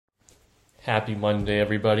Happy Monday,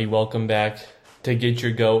 everybody. Welcome back to Get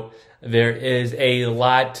Your Goat. There is a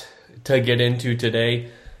lot to get into today,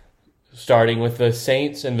 starting with the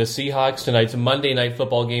Saints and the Seahawks. Tonight's Monday Night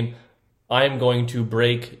Football game. I'm going to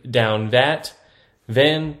break down that.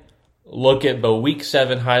 Then look at the Week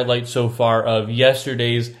 7 highlights so far of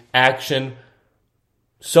yesterday's action.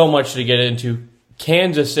 So much to get into.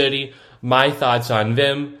 Kansas City, my thoughts on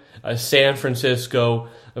them. San Francisco,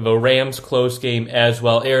 the Rams close game as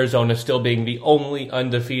well. Arizona still being the only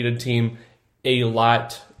undefeated team. A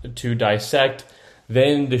lot to dissect.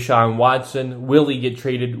 Then Deshaun Watson. Will he get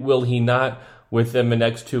traded? Will he not within the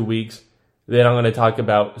next 2 weeks? Then I'm going to talk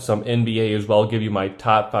about some NBA as well. Give you my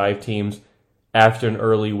top 5 teams after an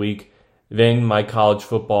early week. Then my college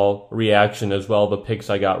football reaction as well. The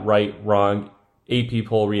picks I got right, wrong, AP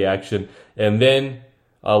poll reaction. And then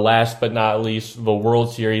last but not least, the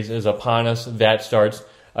World Series is upon us. That starts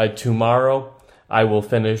tomorrow. I will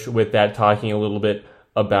finish with that, talking a little bit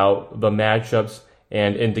about the matchups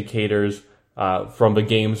and indicators from the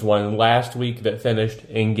games won last week that finished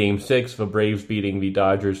in Game 6, the Braves beating the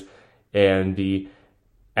Dodgers and the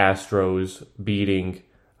Astros beating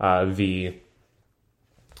the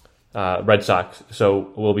Red Sox.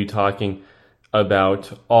 So we'll be talking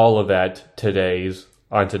about all of that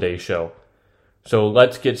on today's show. So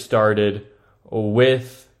let's get started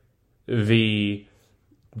with the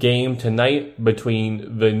game tonight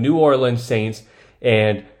between the New Orleans Saints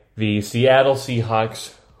and the Seattle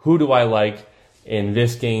Seahawks. Who do I like in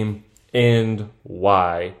this game and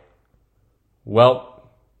why? Well,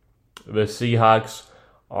 the Seahawks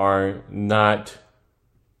are not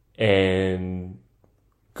in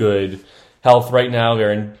good health right now.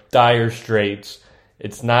 They're in dire straits.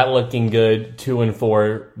 It's not looking good.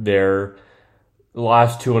 2-4. They're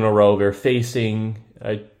lost 2 in a row. They're facing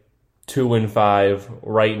a 2-5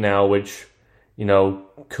 right now, which,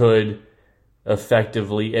 could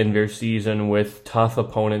effectively end their season with tough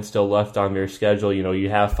opponents still left on their schedule. You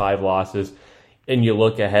have 5 losses, and you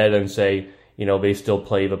look ahead and say, they still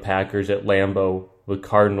play the Packers at Lambeau, the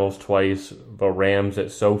Cardinals twice, the Rams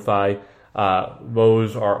at SoFi.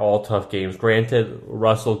 Those are all tough games. Granted,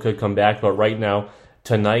 Russell could come back, but right now,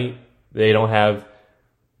 tonight, they don't have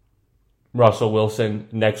Russell Wilson.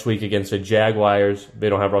 Next week against the Jaguars, they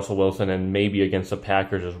don't have Russell Wilson, and maybe against the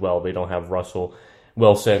Packers as well, they don't have Russell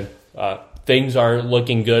Wilson. Things are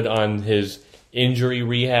looking good on his injury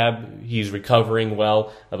rehab. He's recovering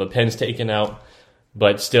well. The pin's taken out,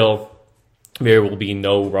 but still, there will be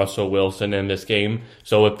no Russell Wilson in this game.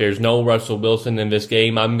 So if there's no Russell Wilson in this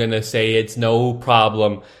game, I'm going to say it's no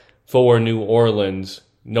problem for New Orleans.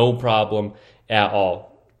 No problem at all.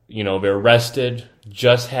 They're rested,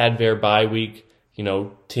 just had their bye week.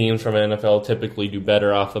 Teams from the NFL typically do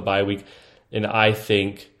better off the bye week. And I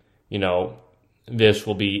think, this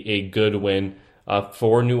will be a good win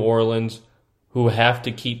for New Orleans, who have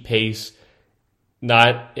to keep pace,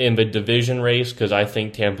 not in the division race, because I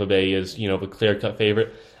think Tampa Bay is, the clear-cut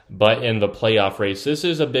favorite, but in the playoff race. This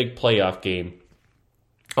is a big playoff game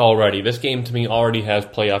already. This game, to me, already has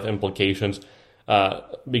playoff implications.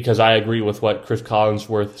 Because I agree with what Chris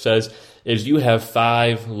Collinsworth says, is you have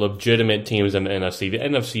 5 legitimate teams in the NFC. The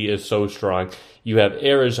NFC is so strong. You have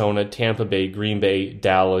Arizona, Tampa Bay, Green Bay,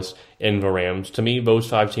 Dallas, and the Rams. To me, those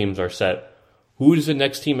 5 teams are set. Who's the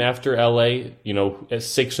next team after LA? At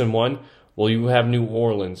 6-1? Well, you have New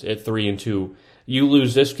Orleans at 3-2. You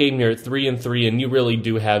lose this game, you're at 3-3, and you really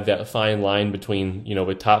do have that fine line between,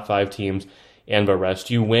 the top 5 teams and the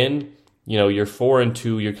rest. You win, you're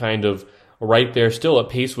 4-2, you're kind of right there, still at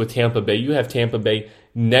pace with Tampa Bay. You have Tampa Bay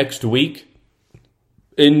next week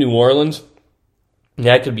in New Orleans.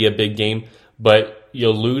 That could be a big game, but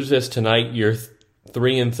you'll lose this tonight. You're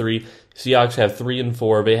 3-3. Seahawks have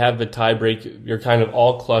 3-4. They have the tiebreak. You're kind of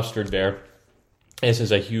all clustered there. This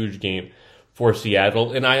is a huge game for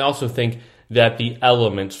Seattle, and I also think that the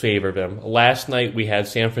elements favor them. Last night we had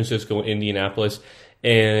San Francisco, Indianapolis,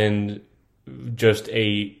 and just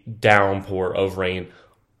a downpour of rain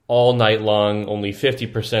all night long. Only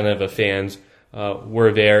 50% of the fans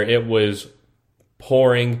were there. It was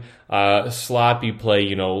pouring, sloppy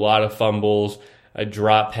play, a lot of fumbles,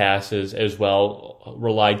 drop passes as well.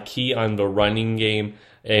 Relied key on the running game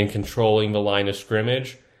and controlling the line of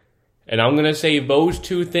scrimmage. And I'm going to say those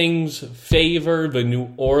 2 things favor the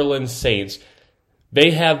New Orleans Saints.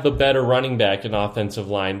 They have the better running back and offensive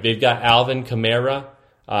line. They've got Alvin Kamara.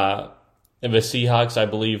 And the Seahawks, I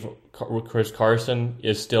believe Chris Carson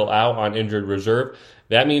is still out on injured reserve.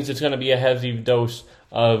 That means it's going to be a heavy dose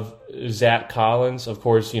of Zach Collins. Of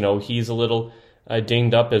course, he's a little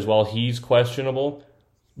dinged up as well. He's questionable.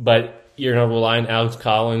 But you're going to rely on Alex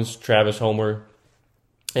Collins, Travis Homer,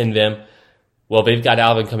 and them. Well, they've got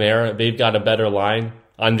Alvin Kamara. They've got a better line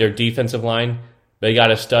on their defensive line. They got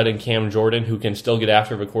a stud in Cam Jordan who can still get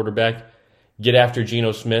after the quarterback, get after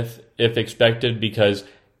Geno Smith if expected, because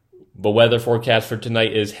the weather forecast for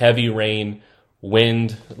tonight is heavy rain,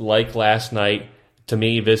 wind like last night. To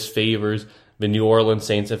me, this favors the New Orleans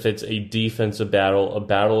Saints if it's a defensive battle, a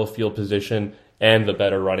battle of field position, and the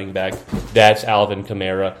better running back. That's Alvin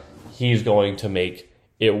Kamara. He's going to make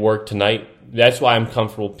it work tonight. That's why I'm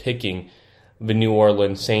comfortable picking the New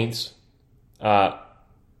Orleans Saints. And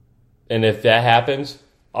if that happens,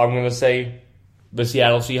 I'm going to say the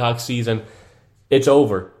Seattle Seahawks season, it's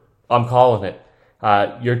over. I'm calling it.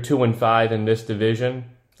 You're 2-5 in this division.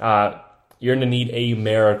 You're going to need a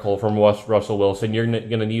miracle from Russell Wilson. You're going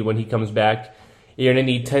to need, when he comes back, you're going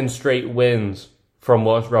to need 10 straight wins from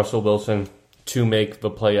Russell Wilson to make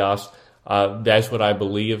the playoffs. That's what I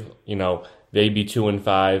believe. They'd be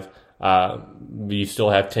 2-5. You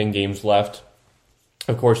still have 10 games left.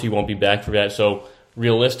 Of course, he won't be back for that. So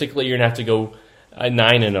realistically, you're going to have to go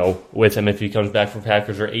 9-0 with him if he comes back for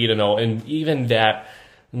Packers, or 8-0. And even that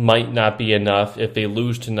might not be enough if they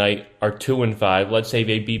lose tonight, are 2-5. Let's say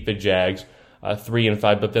they beat the Jags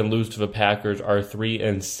 3-5, but then lose to the Packers, are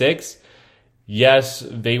 3-6. Yes,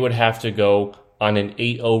 they would have to go on an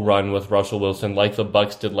 8-0 run with Russell Wilson like the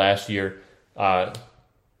Bucs did last year to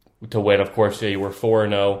win. Of course, they were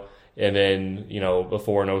 4-0, and then a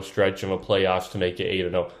 4-0 stretch in the playoffs to make it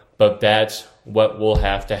 8-0. But that's what will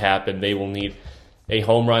have to happen. They will need a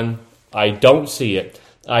home run. I don't see it.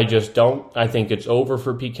 I just don't. I think it's over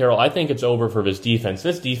for Pete Carroll. I think it's over for this defense.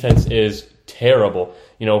 This defense is terrible.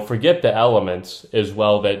 Forget the elements as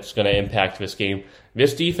well that's going to impact this game.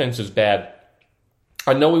 This defense is bad.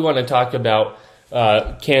 I know we want to talk about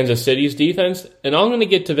Kansas City's defense, and I'm going to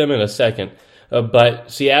get to them in a second. But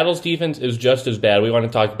Seattle's defense is just as bad. We want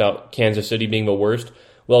to talk about Kansas City being the worst.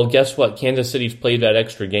 Well, guess what? Kansas City's played that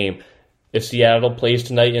extra game. If Seattle plays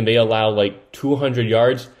tonight and they allow 200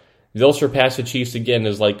 yards, they'll surpass the Chiefs again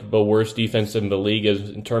as the worst defense in the league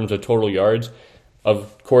in terms of total yards.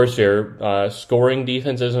 Of course, their scoring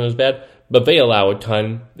defense isn't as bad, but they allow a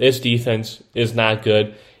ton. This defense is not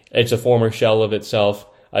good. It's a former shell of itself.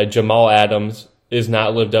 Jamal Adams is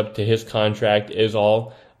not lived up to his contract is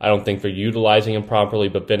all. I don't think they're utilizing him properly,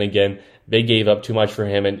 but then again, they gave up too much for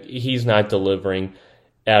him, and he's not delivering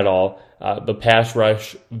at all. The pass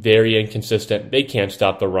rush, very inconsistent. They can't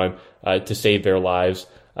stop the run to save their lives.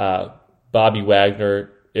 Bobby Wagner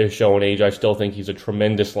is showing age. I still think he's a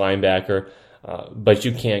tremendous linebacker, but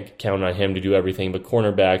you can't count on him to do everything. But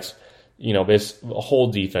cornerbacks, this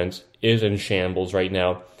whole defense is in shambles right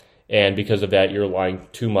now, and because of that, you're relying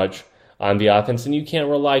too much on the offense, and you can't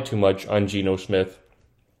rely too much on Geno Smith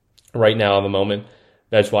right now at the moment.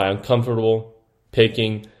 That's why I'm comfortable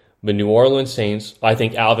picking the New Orleans Saints. I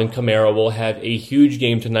think Alvin Kamara will have a huge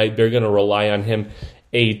game tonight. They're going to rely on him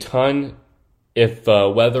a ton if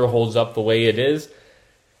weather holds up the way it is.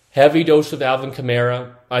 Heavy dose of Alvin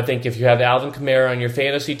Kamara. I think if you have Alvin Kamara on your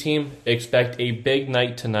fantasy team, expect a big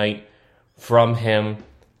night tonight from him.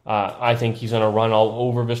 I think he's going to run all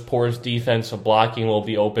over this Portis defense. So blocking will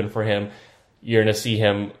be open for him. You're going to see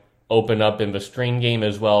him open up in the string game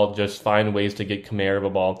as well. Just find ways to get Kamara the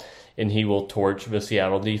ball, and he will torch the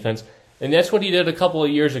Seattle defense. And that's what he did a couple of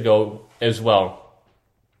years ago as well.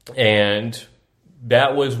 And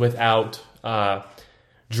that was without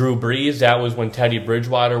Drew Brees. That was when Teddy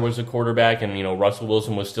Bridgewater was the quarterback, and Russell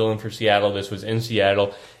Wilson was still in for Seattle. This was in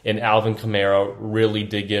Seattle, and Alvin Kamara really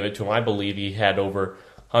did give it to him. I believe he had over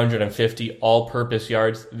 150 all-purpose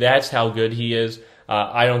yards. That's how good he is.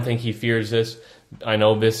 I don't think he fears this. I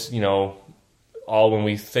know this, all when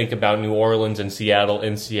we think about New Orleans and Seattle,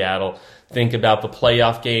 think about the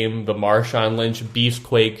playoff game, the Marshawn Lynch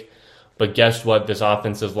beastquake. But guess what? This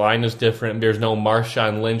offensive line is different. There's no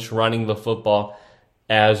Marshawn Lynch running the football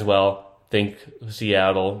as well. Think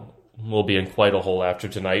Seattle will be in quite a hole after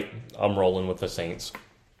tonight. I'm rolling with the Saints.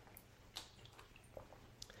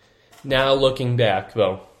 Now looking back,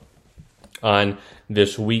 though, on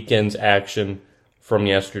this weekend's action from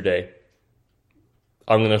yesterday,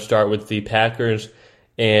 I'm going to start with the Packers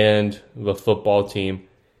and the football team.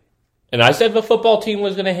 And I said the football team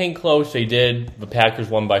was going to hang close. They did. The Packers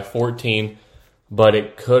won by 14, but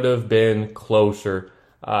it could have been closer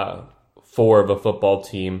for the football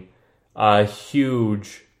team. A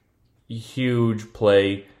huge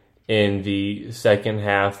play in the second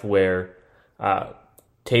half where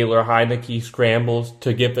Taylor Heineke scrambles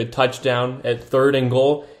to get the touchdown at 3rd and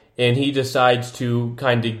goal, and he decides to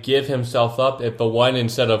kind of give himself up at the 1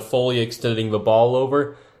 instead of fully extending the ball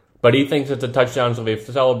over. But he thinks it's a touchdown, so they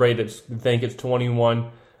celebrate it, think it's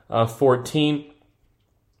 21-14.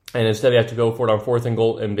 And instead they have to go for it on 4th and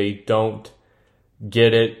goal, and they don't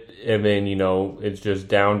get it. And then, it's just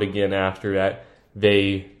downed again after that.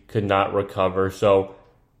 They could not recover. So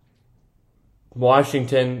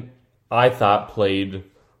Washington, I thought, played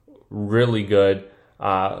really good.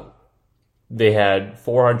 They had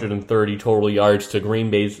 430 total yards to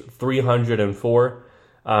Green Bay's 304.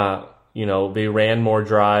 They ran more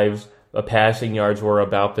drives. The passing yards were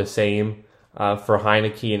about the same for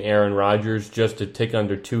Heineke and Aaron Rodgers, just a tick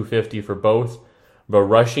under 250 for both. The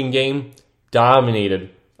rushing game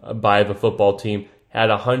dominated by the football team. Had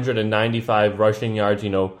 195 rushing yards,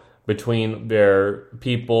 between their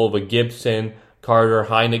people. The Gibson, Carter,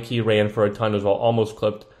 Heineke ran for a ton as well, almost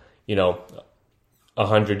clipped,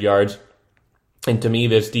 100 yards. And to me,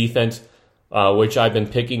 this defense, which I've been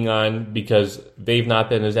picking on because they've not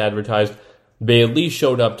been as advertised, they at least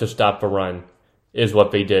showed up to stop the run, is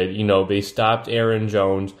what they did. They stopped Aaron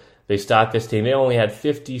Jones. They stopped this team. They only had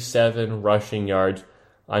 57 rushing yards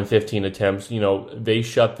on 15 attempts. They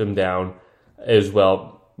shut them down as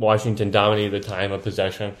well. Washington dominated the time of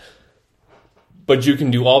possession. But you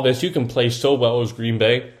can do all this. You can play so well as Green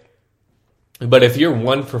Bay. But if you're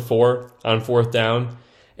 1 for 4 on 4th down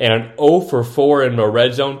and 0 for 4 in the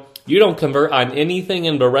red zone, you don't convert on anything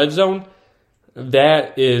in the red zone,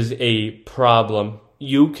 that is a problem.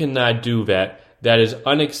 You cannot do that. That is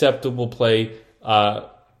unacceptable play.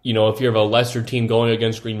 If you're a lesser team going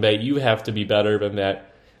against Green Bay, you have to be better than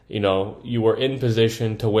that. You were in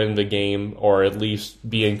position to win the game or at least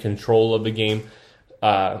be in control of the game,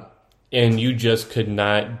 and you just could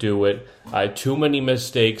not do it. Too many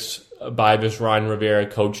mistakes by this Ron Rivera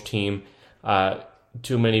coach team,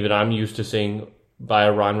 too many that I'm used to seeing by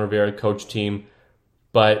a Ron Rivera coach team,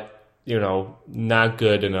 but, not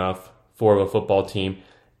good enough for the football team.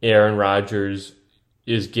 Aaron Rodgers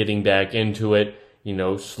is getting back into it,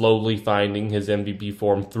 slowly finding his MVP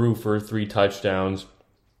form, threw for 3 touchdowns.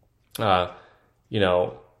 Their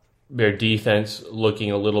defense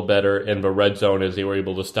looking a little better in the red zone as they were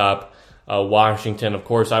able to stop Washington. Of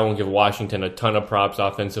course, I won't give Washington a ton of props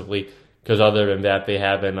offensively because other than that, they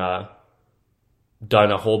haven't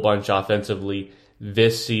done a whole bunch offensively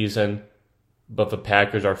this season. But the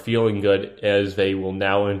Packers are feeling good as they will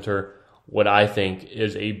now enter what I think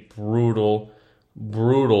is a brutal,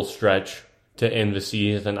 brutal stretch to end the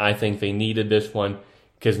season. I think they needed this one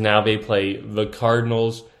because now they play the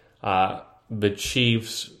Cardinals, the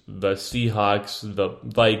Chiefs, the Seahawks, the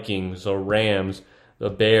Vikings, the Rams, the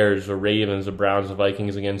Bears, the Ravens, the Browns, the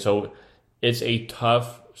Vikings again. So it's a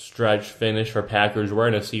tough stretch finish for Packers. We're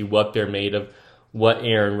going to see what they're made of, what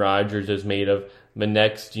Aaron Rodgers is made of. The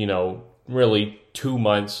next, really 2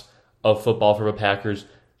 months of football for the Packers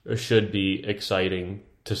should be exciting,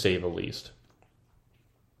 to say the least.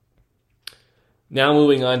 Now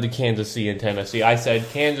moving on to Kansas City and Tennessee. I said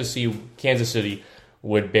Kansas City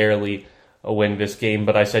would barely win this game,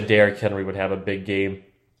 but I said Derrick Henry would have a big game.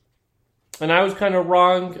 And I was kind of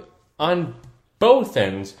wrong on both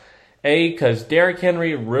ends. Because Derrick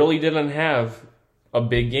Henry really didn't have a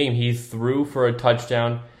big game. He threw for a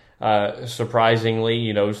touchdown,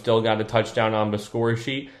 surprisingly, still got a touchdown on the score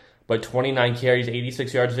sheet, but 29 carries,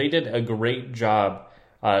 86 yards. They did a great job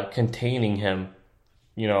containing him.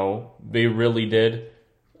 They really did.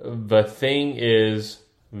 The thing is,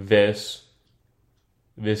 this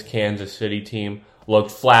Kansas City team looked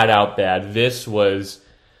flat out bad. This was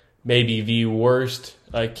maybe the worst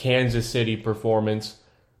Kansas City performance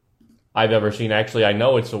I've ever seen. Actually, I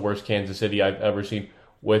know it's the worst Kansas City I've ever seen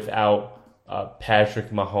without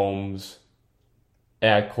Patrick Mahomes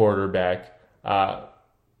at quarterback.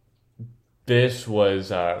 This was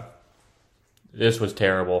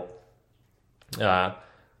terrible.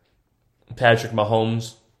 Patrick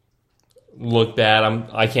Mahomes looked bad.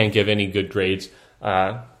 I can't give any good grades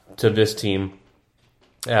to this team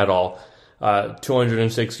at all.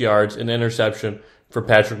 206 yards, an interception for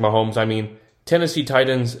Patrick Mahomes. I mean, Tennessee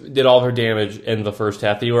Titans did all their damage in the first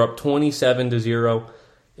half. They were up 27-0,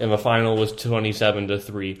 and the final was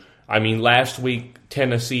 27-3. I mean, last week,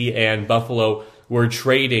 Tennessee and Buffalo were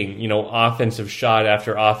trading, offensive shot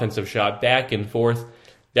after offensive shot back and forth.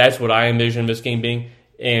 That's what I envision this game being.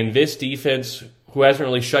 And this defense, who hasn't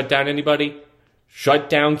really shut down anybody, shut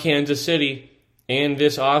down Kansas City. And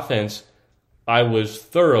this offense, I was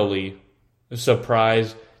thoroughly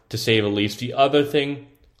surprised, to say the least. The other thing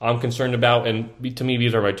I'm concerned about, and to me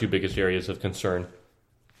these are my two biggest areas of concern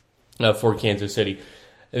for Kansas City,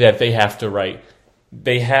 that they have to right.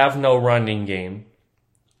 They have no running game.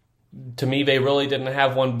 To me, they really didn't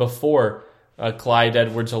have one before Clyde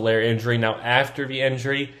Edwards-Helaire injury. Now, after the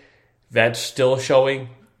injury, that's still showing.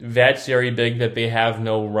 That's very big that they have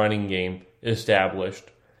no running game established.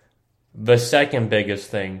 The second biggest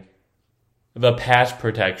thing, the pass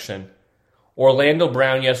protection. Orlando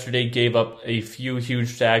Brown yesterday gave up a few huge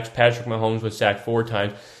sacks. Patrick Mahomes was sacked 4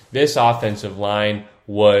 times. This offensive line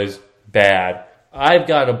was bad. I've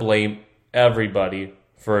got to blame everybody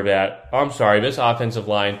for that. I'm sorry, this offensive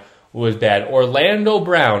line was bad. Orlando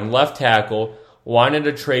Brown, left tackle, wanted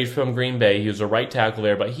a trade from Green Bay. He was a right tackle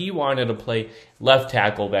there, but he wanted to play left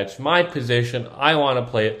tackle. That's my position. I want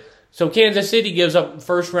to play it. So Kansas City gives up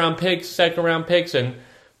first-round picks, second-round picks, and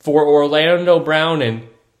for Orlando Brown, and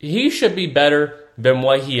he should be better than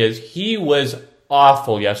what he is. He was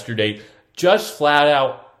awful yesterday, just flat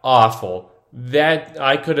out awful. That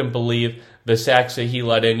I couldn't believe the sacks that he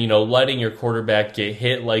let in. Letting your quarterback get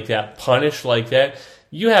hit like that, punished like that.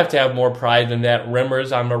 You have to have more pride than that.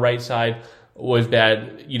 Rimmers on the right side was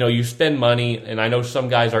bad. You spend money, and I know some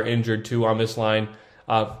guys are injured too on this line,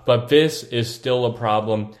 but this is still a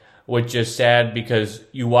problem, which is sad because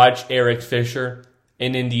you watch Eric Fisher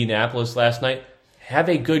in Indianapolis last night have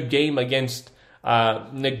a good game against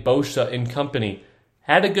Nick Bosa and company.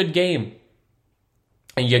 Had a good game.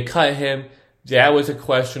 And you cut him. That was a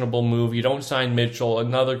questionable move. You don't sign Mitchell.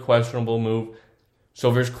 Another questionable move.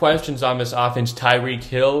 So there's questions on this offense. Tyreek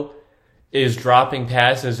Hill is dropping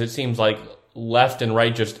passes, it seems like, left and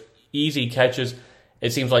right, just easy catches.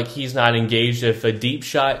 It seems like he's not engaged. If a deep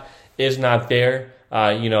shot is not there,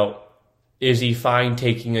 is he fine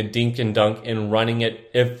taking a dink and dunk and running it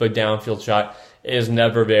if the downfield shot is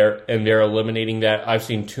never there, and they're eliminating that. I've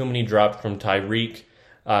seen too many drops from Tyreek.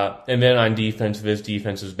 And then on defense, this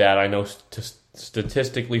defense is bad. I know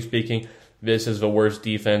statistically speaking, this is the worst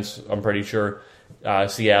defense. I'm pretty sure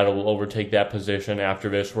Seattle will overtake that position after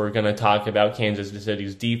this. We're going to talk about Kansas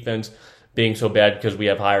City's defense being so bad because we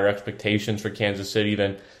have higher expectations for Kansas City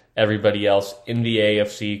than everybody else in the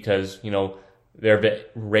AFC because, they're the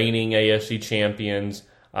reigning AFC champions,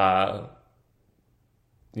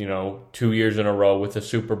 2 years in a row with the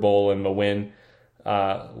Super Bowl and the win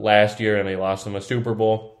last year, and they lost them a Super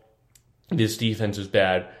Bowl. This defense is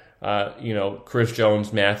bad. Chris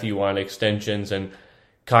Jones, Matthew on extensions and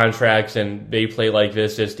contracts, and they play like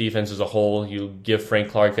this. This defense as a whole, you give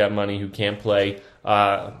Frank Clark that money who can't play.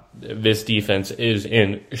 This defense is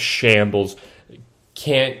in shambles.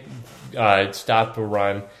 Can't stop the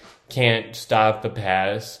run. Can't stop the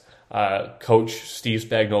pass. Coach Steve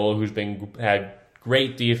Spagnuolo, who's had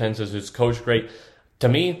great defenses, has coached great. To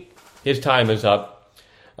me, his time is up.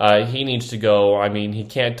 He needs to go. He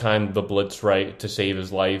can't time the blitz right to save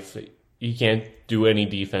his life. He can't do any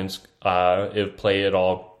defense if play at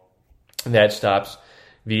all. That stops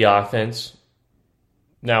the offense.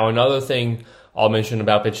 Now, another thing I'll mention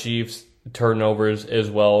about the Chiefs, turnovers as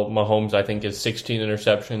well. Mahomes, I think, has 16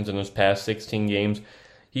 interceptions in his past 16 games.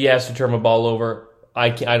 He has to turn the ball over. I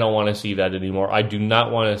don't want to see that anymore. I do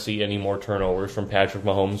not want to see any more turnovers from Patrick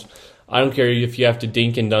Mahomes. I don't care if you have to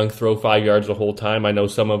dink and dunk, throw 5 yards the whole time. I know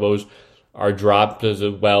some of those are dropped as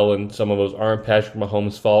well, and some of those aren't Patrick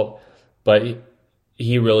Mahomes' fault. But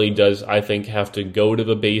he really does, I think, have to go to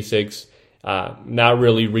the basics, not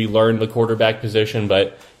really relearn the quarterback position,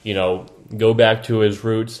 but, go back to his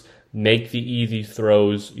roots, make the easy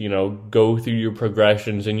throws, go through your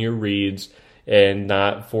progressions and your reads, and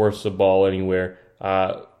not force the ball anywhere.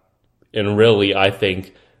 And really, I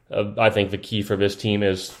think the key for this team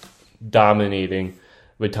is dominating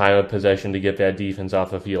with time of possession to get that defense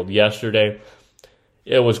off the field. Yesterday,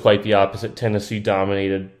 it was quite the opposite. Tennessee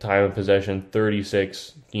dominated time of possession,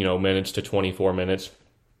 36 minutes to 24 minutes.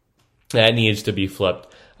 That needs to be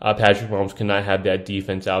flipped. Patrick Mahomes cannot have that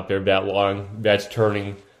defense out there that long. That's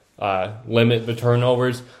limit the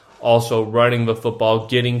turnovers. Also, running the football,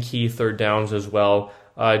 getting key third downs as well,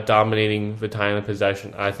 dominating the time of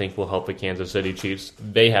possession, I think will help the Kansas City Chiefs.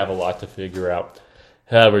 They have a lot to figure out.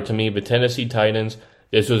 However, to me, the Tennessee Titans,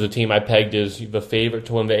 this was a team I pegged as the favorite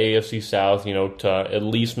to win the AFC South, to at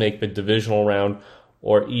least make the divisional round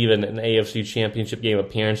or even an AFC Championship game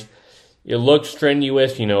appearance. It looked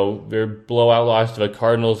strenuous, their blowout loss to the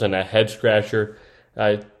Cardinals and a head-scratcher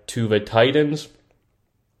to the Titans.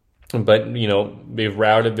 But, they've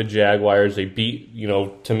routed the Jaguars. They beat,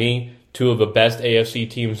 to me, two of the best AFC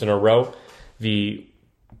teams in a row. The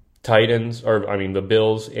Bills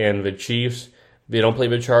and the Chiefs. They don't play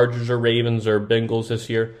the Chargers or Ravens or Bengals this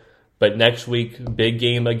year. But next week, big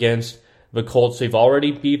game against the Colts. They've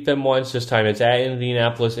already beat them once. This time it's at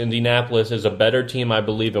Indianapolis. Indianapolis is a better team, I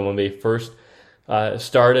believe, than when they first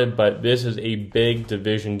started. But this is a big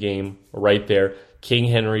division game right there. King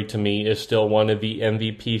Henry, to me, is still one of the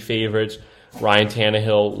MVP favorites. Ryan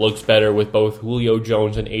Tannehill looks better with both Julio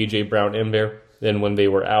Jones and A.J. Brown in there than when they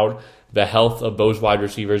were out. The health of those wide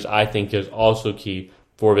receivers, I think, is also key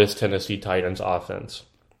for this Tennessee Titans offense.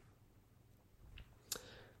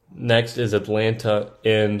 Next is Atlanta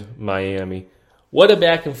and Miami. What a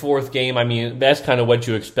back and forth game. I mean, that's kind of what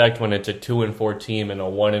you expect when it's a 2-4 team and a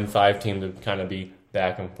 1-5 team to kind of be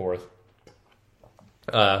back and forth.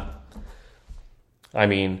 I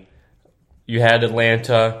mean, you had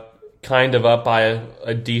Atlanta kind of up by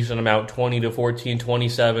a decent amount, 20-14,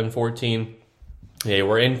 27-14. They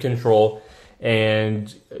were in control,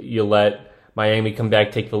 and you let Miami come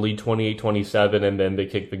back, take the lead 28-27, and then they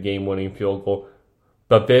kick the game-winning field goal.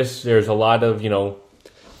 But there's a lot of,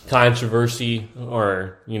 controversy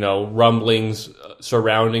or, rumblings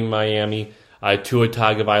surrounding Miami. Tua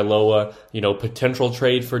Tagovailoa, potential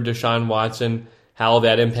trade for Deshaun Watson, how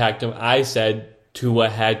that impacted him. I said Tua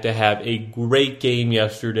had to have a great game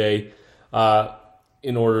yesterday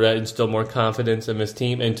in order to instill more confidence in his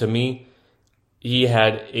team. And to me, he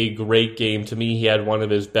had a great game. To me, he had one of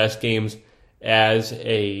his best games as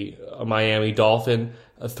a Miami Dolphin.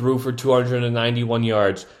 Threw for 291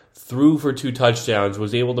 yards, threw for 2 touchdowns,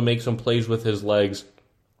 was able to make some plays with his legs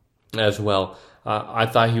as well. I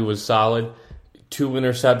thought he was solid. 2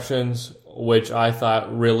 interceptions, which I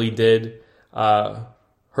thought really did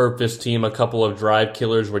hurt this team. A couple of drive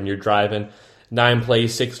killers when you're driving. 9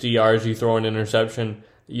 plays, 60 yards, you throw an interception.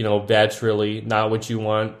 That's really not what you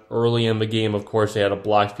want. Early in the game, of course, they had a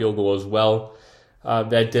blocked field goal as well.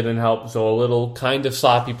 That didn't help. So a little kind of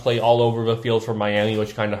sloppy play all over the field for Miami,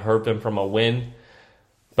 which kind of hurt them from a win.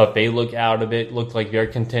 But they look out of it. Look like they're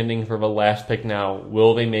contending for the last pick now.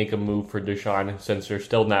 Will they make a move for Deshaun since they're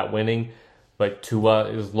still not winning? But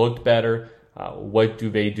Tua has looked better. What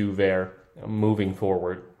do they do there moving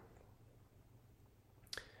forward?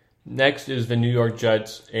 Next is the New York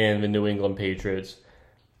Jets and the New England Patriots.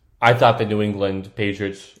 I thought the New England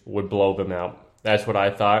Patriots would blow them out. That's what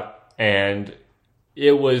I thought. And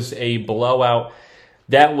it was a blowout.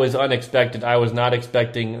 That was unexpected. I was not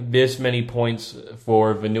expecting this many points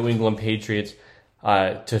for the New England Patriots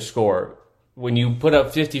to score. When you put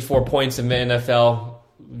up 54 points in the NFL,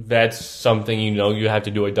 that's something you have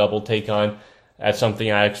to do a double take on. That's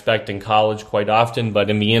something I expect in college quite often, but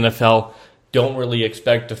in the NFL, don't really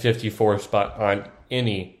expect a 54 spot on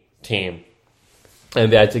any team.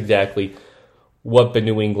 And that's exactly what the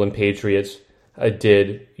New England Patriots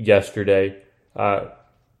did yesterday.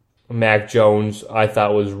 Mac Jones, I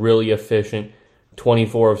thought, was really efficient.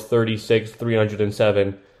 24 of 36,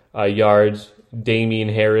 307 yards. Damian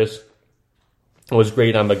Harris was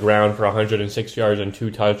great on the ground for 106 yards and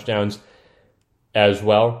 2 touchdowns as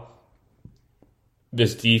well.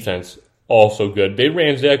 This defense, also good. They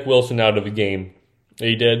ran Zach Wilson out of the game.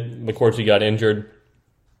 They did. Of course, he got injured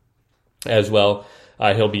as well.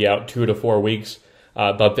 He'll be out 2 to 4 weeks.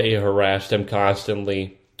 But they harassed him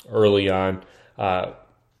constantly early on. And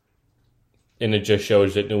it just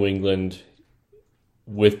shows that New England,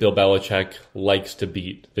 with Bill Belichick, likes to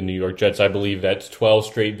beat the New York Jets. I believe that's 12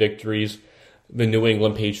 straight victories the New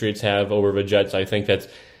England Patriots have over the Jets. I think that's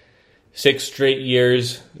 6 straight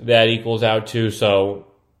years that equals out to. So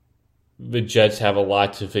the Jets have a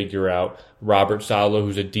lot to figure out. Robert Saleh,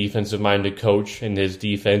 who's a defensive-minded coach, and his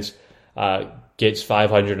defense gets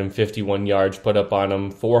 551 yards put up on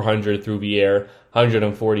him, 400 through the air,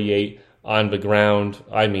 148 on the ground.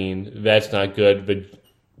 I mean, that's not good. The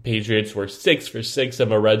Patriots were 6 for 6 in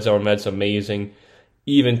the red zone. That's amazing.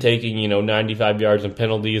 Even taking, 95 yards and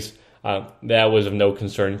penalties, that was of no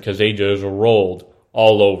concern because they just rolled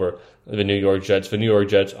all over the New York Jets. The New York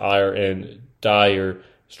Jets are in dire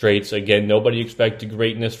straits. Again, nobody expected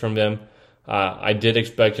greatness from them. I did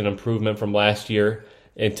expect an improvement from last year,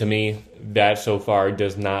 and to me, that so far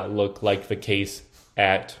does not look like the case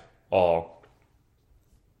at all.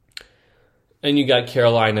 And you got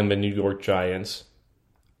Carolina and the New York Giants.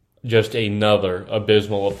 Just another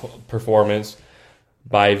abysmal performance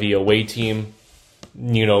by the away team.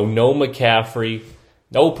 No McCaffrey.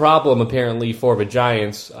 No problem, apparently, for the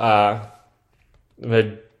Giants. The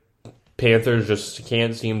Panthers just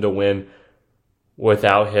can't seem to win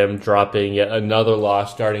without him, dropping yet another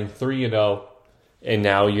loss, starting 3-0. And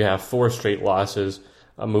now you have 4 straight losses,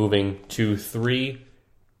 moving to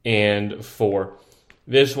 3-4.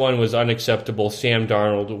 This one was unacceptable. Sam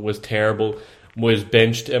Darnold was terrible, was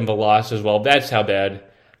benched in the loss as well. That's how bad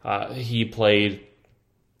he played.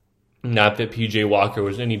 Not that P.J. Walker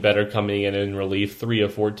was any better coming in relief. 3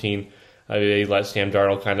 of 14. They let Sam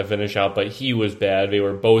Darnold kind of finish out, but he was bad. They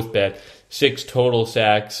were both bad. 6 total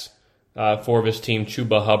sacks for this team.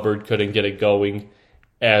 Chuba Hubbard couldn't get it going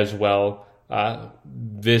as well.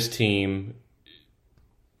 This team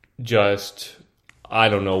just, I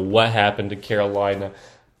don't know what happened to Carolina.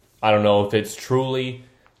 I don't know if it's truly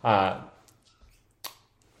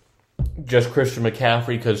just Christian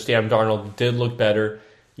McCaffrey, because Sam Darnold did look better.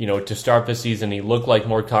 To start the season, he looked like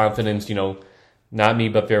more confidence. Not me,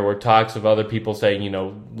 but there were talks of other people saying,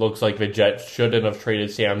 looks like the Jets shouldn't have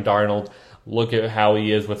traded Sam Darnold. Look at how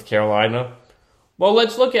he is with Carolina. Well,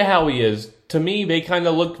 let's look at how he is. To me, they kind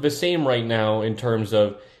of look the same right now in terms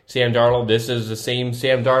of Sam Darnold. This is the same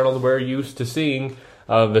Sam Darnold we're used to seeing.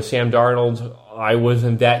 The Sam Darnold I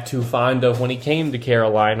wasn't that too fond of when he came to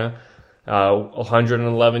Carolina.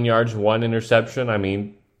 111 yards, 1 interception.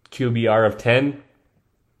 QBR of 10.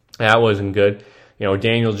 That wasn't good.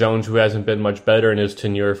 Daniel Jones, who hasn't been much better in his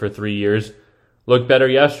tenure for 3 years, looked better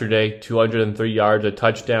yesterday. 203 yards, a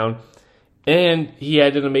touchdown. And he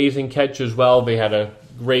had an amazing catch as well. They had a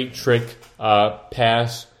great trick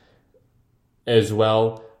pass as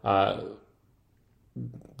well.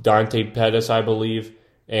 Dante Pettis, I believe,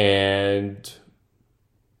 and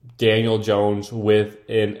Daniel Jones with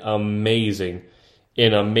an amazing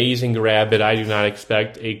grab that I do not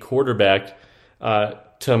expect a quarterback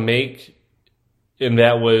to make, and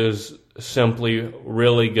that was simply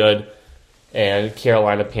really good, and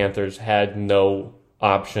Carolina Panthers had no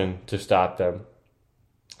option to stop them.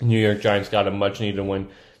 New York Giants got a much-needed win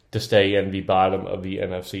to stay in the bottom of the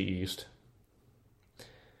NFC East.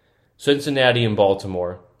 Cincinnati and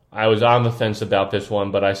Baltimore. I was on the fence about this one,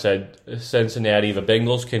 but I said Cincinnati, the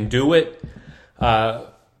Bengals can do it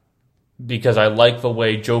because I like the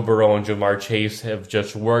way Joe Burrow and Jamar Chase have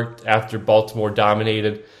just worked after Baltimore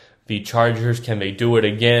dominated the Chargers. Can they do it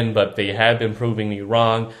again? But they have been proving me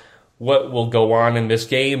wrong. What will go on in this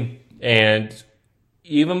game? And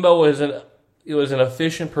even though it was an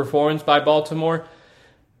efficient performance by Baltimore,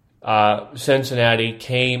 Cincinnati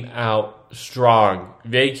came out strong.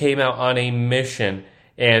 They came out on a mission,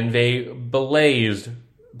 and they blazed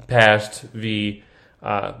past the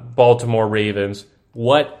Baltimore Ravens.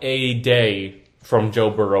 What a day from Joe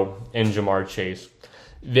Burrow and Jamar Chase.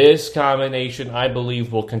 This combination, I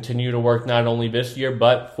believe, will continue to work not only this year,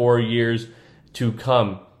 but for years to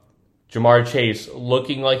come. Jamar Chase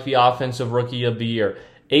looking like the offensive rookie of the year.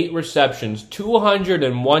 8 receptions,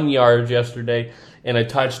 201 yards yesterday, and a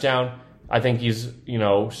touchdown. I think he's,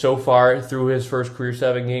 so far through his first career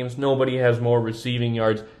 7 games, nobody has more receiving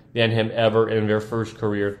yards than him ever in their first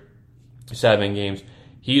career 7 games.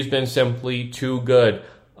 He's been simply too good.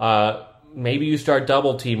 Maybe you start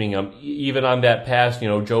double teaming him, even on that pass,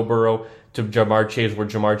 Joe Burrow to Jamar Chase, where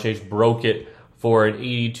Jamar Chase broke it for an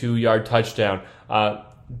 82-yard touchdown.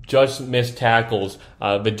 Just missed tackles,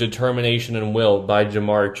 the determination and will by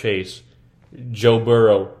Jamar Chase. Joe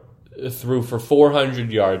Burrow threw for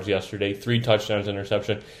 400 yards yesterday, 3 touchdowns,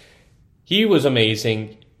 interception. He was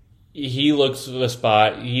amazing. He looks the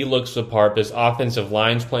spot. He looks the part. This offensive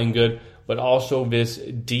line's playing good, but also this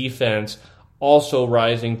defense also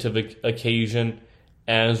rising to the occasion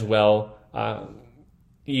as well.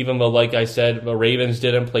 Even though, like I said, the Ravens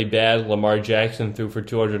didn't play bad. Lamar Jackson threw for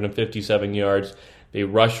 257 yards. They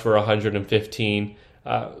rushed for 115.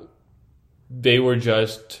 They were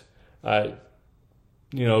just,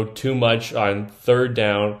 too much on third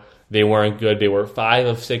down. They weren't good. They were 5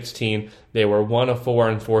 of 16. They were 1 of 4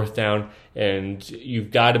 on fourth down. And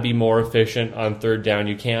you've got to be more efficient on third down.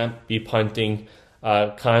 You can't be punting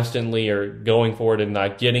constantly or going forward and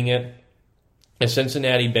not getting it. The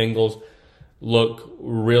Cincinnati Bengals look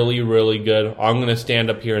really, really good. I'm going to stand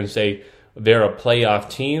up here and say they're a playoff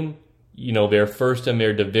team. They're first in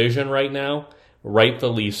their division right now,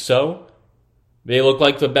 rightfully so. They look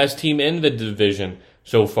like the best team in the division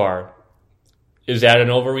so far. Is that an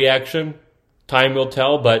overreaction? Time will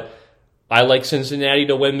tell, but I like Cincinnati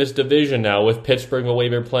to win this division now with Pittsburgh the way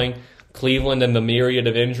they're playing, Cleveland and the myriad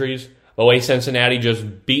of injuries. The way Cincinnati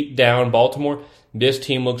just beat down Baltimore, this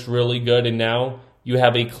team looks really good, and now you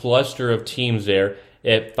have a cluster of teams there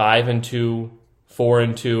at 5-2,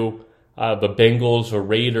 4-2. The Bengals, the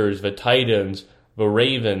Raiders, the Titans, the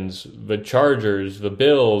Ravens, the Chargers, the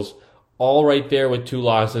Bills, all right there with 2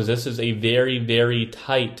 losses. This is a very, very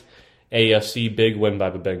tight AFC big win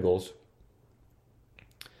by the Bengals.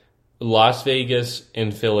 Las Vegas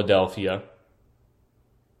and Philadelphia.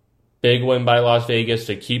 Big win by Las Vegas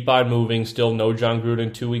to keep on moving. Still no John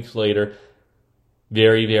Gruden 2 weeks later.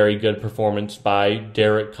 Very, very good performance by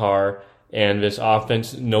Derek Carr and this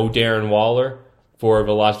offense. No Darren Waller for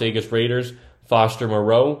the Las Vegas Raiders. Foster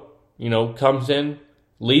Moreau, comes in,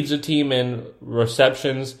 leads the team in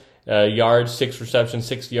receptions, yards, 6 receptions,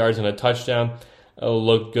 60 yards, and a touchdown.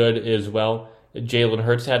 Looked good as well. Jalen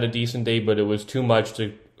Hurts had a decent day, but it was too much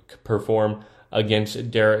to perform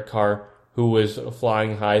against Derek Carr, who was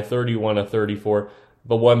flying high, 31 of 34.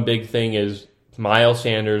 But one big thing is Miles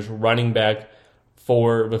Sanders, running back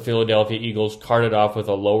for the Philadelphia Eagles, carted off with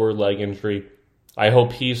a lower leg injury. I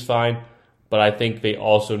hope he's fine, but I think they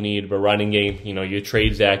also need a running game. You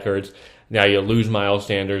trade Zach Ertz, now you lose Miles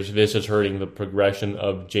Sanders. This is hurting the progression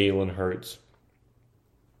of Jalen Hurts.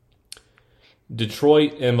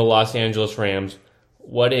 Detroit and the Los Angeles Rams.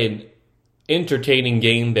 What an entertaining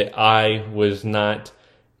game that I was not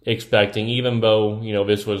expecting, even though,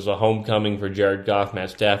 this was a homecoming for Jared Goff, Matt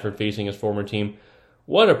Stafford facing his former team.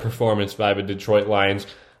 What a performance by the Detroit Lions.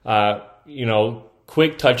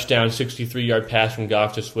 Quick touchdown, 63-yard pass from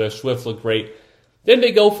Goff to Swift. Swift looked great. Then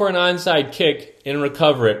they go for an onside kick and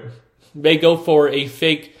recover it. They go for a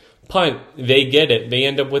fake punt. They get it. They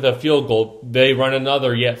end up with a field goal. They run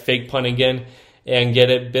another fake punt again and get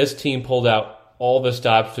it. This team pulled out all the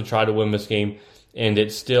stops to try to win this game, and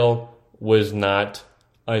it still was not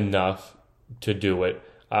enough to do it.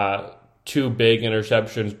 2 big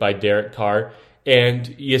interceptions by Derek Carr,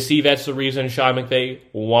 and you see that's the reason Sean McVay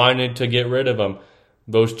wanted to get rid of him.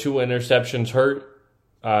 Those 2 interceptions hurt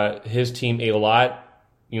his team a lot.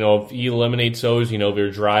 If he eliminates those, they're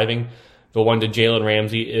driving. The one to Jalen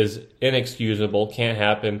Ramsey is inexcusable, can't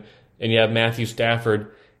happen. And you have Matthew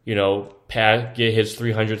Stafford, get his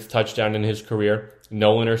 300th touchdown in his career,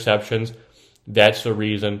 no interceptions. That's the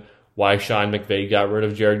reason why Sean McVay got rid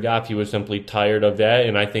of Jared Goff. He was simply tired of that,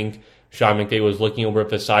 and I think Sean McVay was looking over at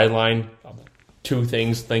the sideline, 2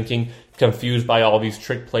 things, thinking, confused by all these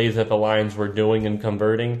trick plays that the Lions were doing and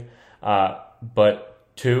converting.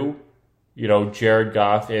 But 2, Jared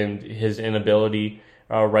Goff and his inability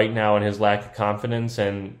right now and his lack of confidence,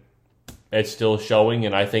 and it's still showing,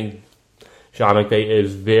 and I think Sean McVay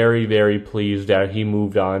is very, very pleased that he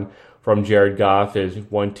moved on from Jared Goff. His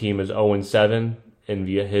one team is 0-7, and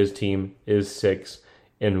his team is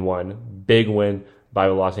 6-1. Big win by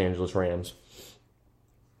the Los Angeles Rams.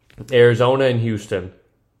 Arizona and Houston.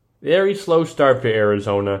 Very slow start for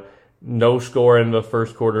Arizona. No score in the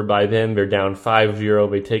first quarter by then. They're down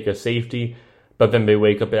 5-0. They take a safety, but then they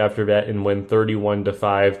wake up after that and win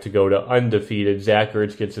 31-5 to go to undefeated. Zach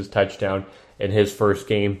Ertz gets his touchdown in his first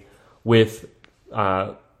game with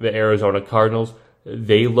the Arizona Cardinals.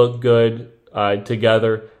 They look good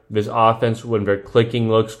together. This offense, when they're clicking,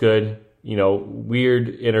 looks good. Weird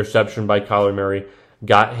interception by Kyler Murray.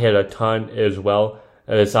 Got hit a ton as well.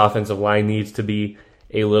 This offensive line needs to be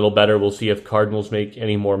a little better. We'll see if Cardinals make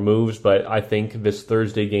any more moves, but I think this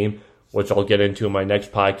Thursday game, which I'll get into in my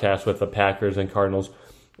next podcast with the Packers and Cardinals,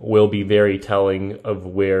 will be very telling of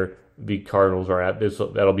where the Cardinals are at.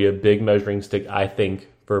 That'll be a big measuring stick, I think,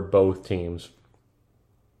 for both teams.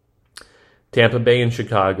 Tampa Bay and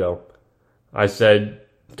Chicago. I said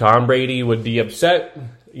Tom Brady would be upset,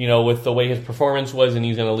 with the way his performance was, and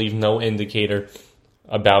he's going to leave no indicator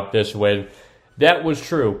about this win. That was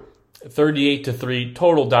true. 38-3,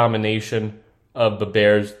 total domination of the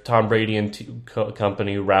Bears. Tom Brady and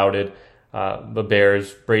company routed the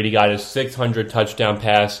Bears. Brady got his 600 touchdown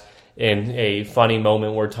pass in a funny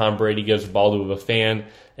moment where Tom Brady gives the ball to a fan,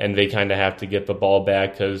 and they kind of have to get the ball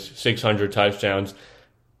back because 600 touchdowns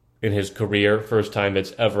in his career, first time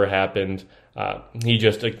it's ever happened. He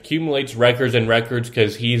just accumulates records and records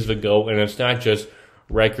because he's the GOAT, and it's not just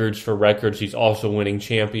records for records. He's also winning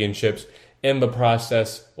championships in the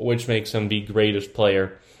process, which makes him the greatest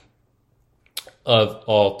player of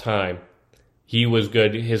all time. He was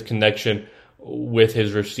good. His connection with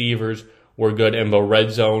his receivers were good. In the red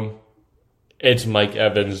zone, it's Mike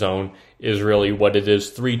Evans' zone is really what it is.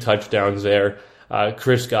 3 touchdowns there.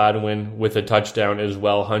 Chris Godwin with a touchdown as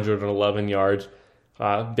well, 111 yards.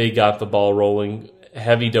 They got the ball rolling.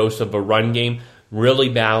 Heavy dose of a run game. Really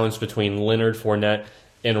balanced between Leonard Fournette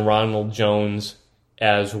and Ronald Jones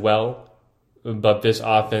as well. But this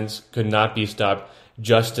offense could not be stopped.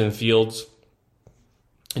 Justin Fields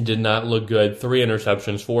did not look good. 3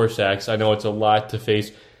 interceptions, 4 sacks. I know it's a lot to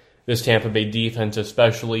face this Tampa Bay defense,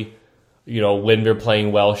 especially when they're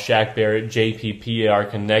playing well. Shaq Barrett, JPP are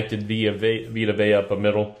connected via Vita Vea up the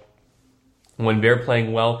middle. When they're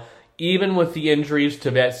playing well, even with the injuries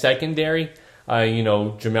to that secondary,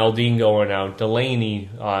 Jamel Dean going out,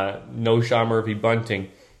 Delaney, no Sean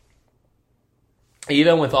Murphy-Bunting.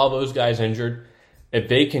 Even with all those guys injured, if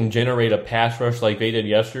they can generate a pass rush like they did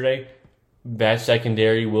yesterday, that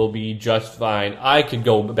secondary will be just fine. I could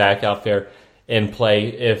go back out there and play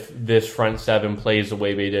if this front 7 plays the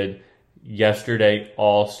way they did yesterday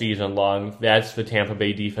all season long. That's the Tampa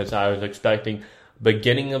Bay defense I was expecting.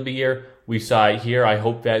 Beginning of the year, we saw it here. I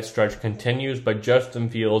hope that stretch continues, but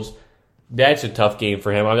Justin Fields, that's a tough game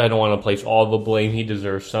for him. I don't want to place all the blame. He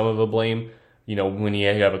deserves some of the blame, when you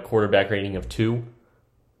have a quarterback rating of 2.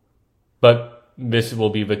 But, this will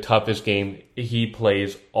be the toughest game he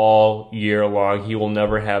plays all year long. He will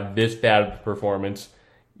never have this bad of a performance,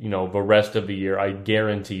 the rest of the year. I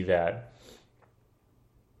guarantee that.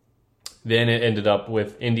 Then it ended up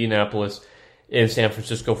with Indianapolis and San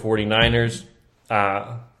Francisco 49ers.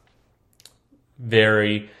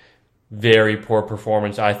 Very, very poor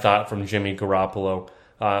performance, I thought, from Jimmy Garoppolo.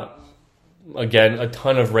 Again, a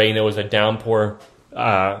ton of rain. It was a downpour.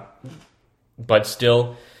 But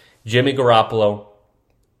still, Jimmy Garoppolo,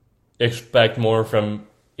 expect more from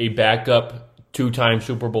a backup two-time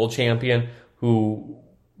Super Bowl champion who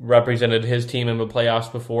represented his team in the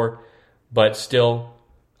playoffs before. But still,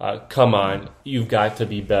 come on. You've got to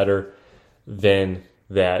be better than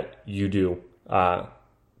that you do.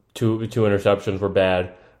 Two interceptions were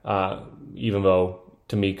bad, even though,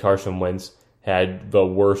 to me, Carson Wentz had the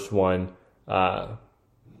worst one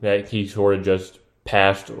that he sort of just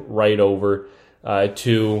passed right over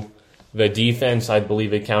to the defense. I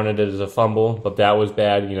believe it counted it as a fumble, but that was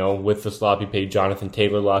bad. With the sloppy play, Jonathan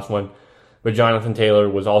Taylor lost one. But Jonathan Taylor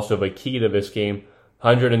was also the key to this game.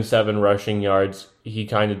 107 rushing yards. He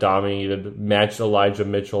kind of dominated, matched Elijah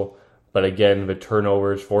Mitchell. But again, the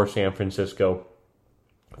turnovers for San Francisco,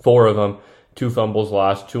 4 of them, 2 fumbles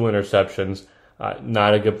lost, 2 interceptions.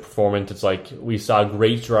 Not a good performance. It's like we saw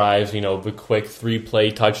great drives, the quick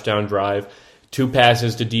 3-play touchdown drive, 2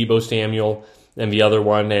 passes to Deebo Samuel and the other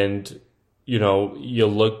one, and, you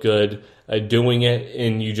look good doing it,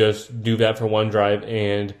 and you just do that for one drive,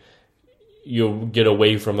 and you'll get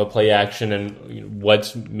away from a play action. And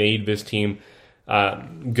what's made this team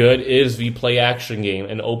good is the play action game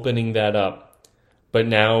and opening that up. But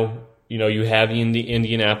now, you have the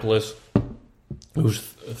Indianapolis, who's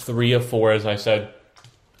 3 of 4, as I said.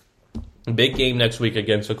 Big game next week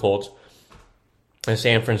against the Colts. And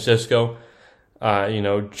San Francisco,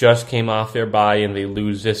 just came off their bye, and they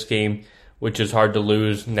lose this game, which is hard to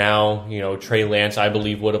lose. Now, Trey Lance, I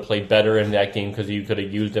believe, would have played better in that game because you could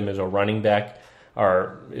have used him as a running back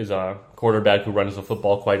or as a quarterback who runs the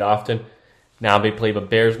football quite often. Now they play the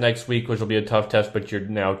Bears next week, which will be a tough test, but you're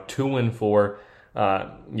now 2-4.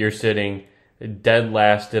 You're sitting dead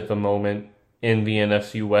last at the moment in the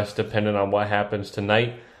NFC West, depending on what happens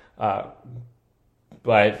tonight. But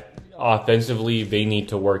offensively, they need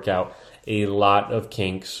to work out a lot of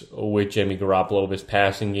kinks with Jimmy Garoppolo, his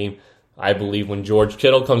passing game. I believe when George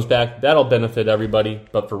Kittle comes back, that'll benefit everybody.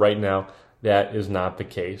 But for right now, that is not the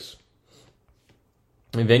case.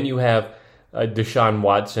 And then you have Deshaun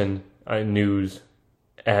Watson news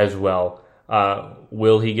as well.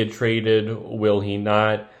 Will he get traded? Will he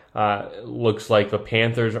not? Looks like the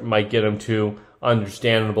Panthers might get him too.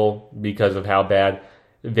 Understandable because of how bad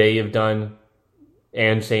they have done.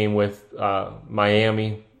 And same with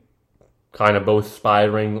Miami, kind of both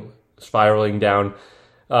spiraling down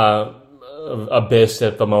abyss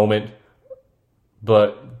at the moment.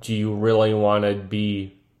 But do you really want to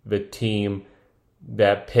be the team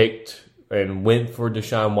that picked and went for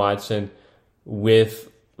Deshaun Watson with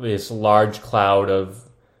this large cloud of,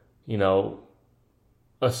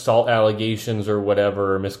 assault allegations or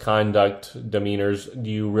whatever, or misconduct demeanors? Do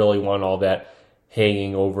you really want all that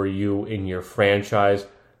hanging over you in your franchise?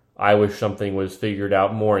 I wish something was figured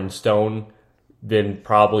out more in stone than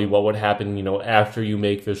probably what would happen, after you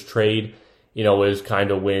make this trade, is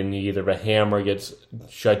kind of when either the hammer gets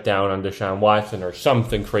shut down on Deshaun Watson or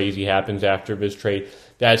something crazy happens after this trade.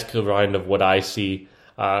 That's kind of what I see.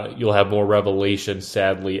 You'll have more revelations,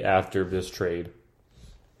 sadly, after this trade.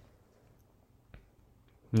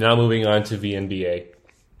 Now moving on to the NBA.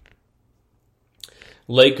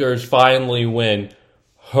 Lakers finally win.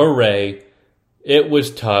 Hooray. It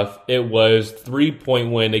was tough. It was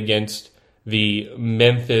 3-point win against the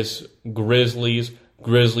Memphis Grizzlies.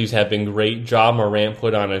 Grizzlies have been great. Ja Morant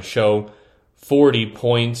put on a show. 40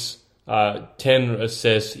 points, 10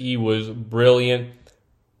 assists. He was brilliant.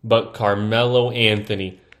 But Carmelo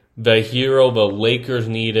Anthony, the hero the Lakers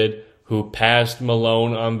needed, who passed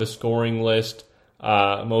Malone on the scoring list,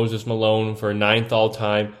 Moses Malone for 9th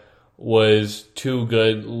all-time, was too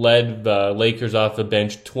good. Led the Lakers off the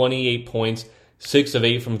bench, 28 points, 6 of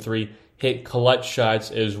 8 from 3. Hit clutch shots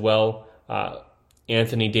as well.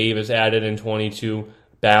 Anthony Davis added in 22.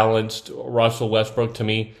 Balanced. Russell Westbrook, to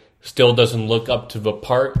me, still doesn't look up to the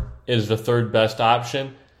part. Is the 3rd best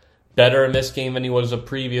option. Better in this game than he was the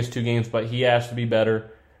previous 2 games, but he has to be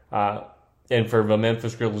better. And for the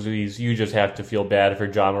Memphis Grizzlies, you just have to feel bad for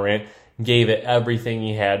Ja Morant. Gave it everything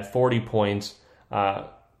he had. 40 points,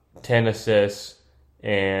 10 assists,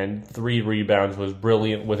 and 3 rebounds. Was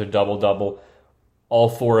brilliant with a double-double. All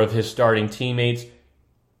 4 of his starting teammates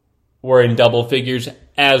were in double figures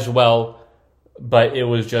as well. but it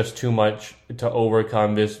was just too much to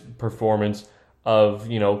overcome this performance of,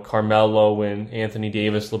 Carmelo and Anthony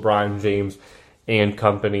Davis, LeBron James, and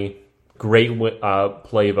company. Great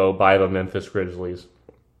play, though, by the Memphis Grizzlies.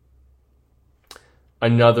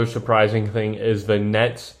 Another surprising thing is the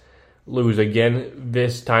Nets lose again,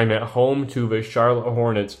 this time at home to the Charlotte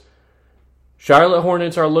Hornets. Charlotte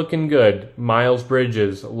Hornets are looking good. Miles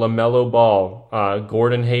Bridges, LaMelo Ball,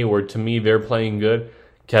 Gordon Hayward, to me, they're playing good.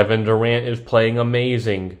 Kevin Durant is playing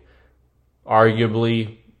amazing.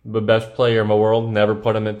 Arguably the best player in the world. Never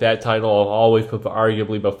put him at that title. I'll always put the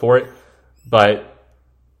arguably before it. But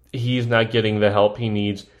he's not getting the help he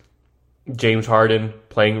needs. James Harden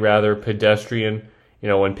playing rather pedestrian.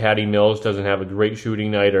 When Patty Mills doesn't have a great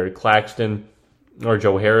shooting night, or Claxton or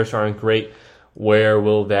Joe Harris aren't great, where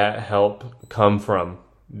will that help come from?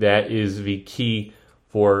 That is the key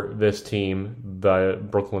for this team, the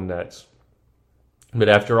Brooklyn Nets. But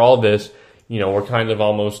after all this, we're kind of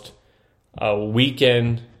almost a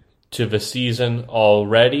weekend to the season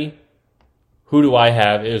already. Who do I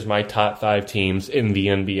have as my top 5 teams in the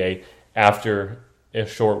NBA after a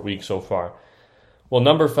short week so far? Well,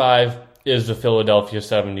 number 5 is the Philadelphia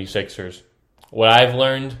 76ers. What I've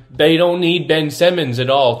learned, they don't need Ben Simmons at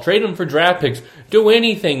all. Trade him for draft picks. Do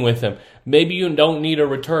anything with him. Maybe you don't need a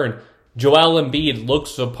return. Joel Embiid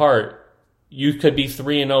looks the part. You could be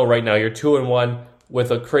 3-0 right now. You're 2-1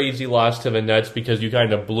 with a crazy loss to the Nets because you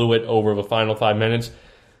kind of blew it over the final 5 minutes.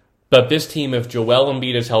 But this team, if Joel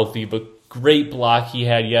Embiid is healthy, the great block he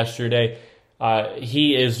had yesterday,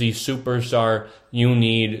 he is the superstar you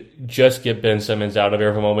need. Just get Ben Simmons out of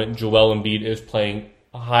there for a moment. Joel Embiid is playing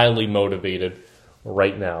highly motivated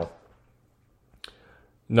right now.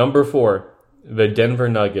 Number 4, the Denver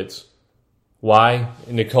Nuggets. Why?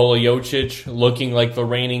 Nikola Jokic looking like the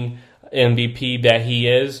reigning MVP that he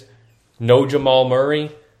is. No Jamal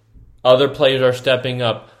Murray. Other players are stepping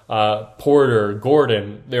up. Porter,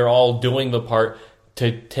 Gordon, they're all doing the part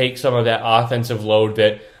to take some of that offensive load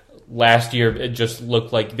that last year it just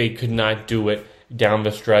looked like they could not do it down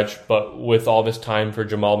the stretch. But with all this time for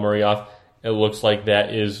Jamal Murray off, it looks like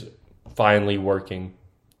that is finally working.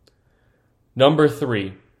 Number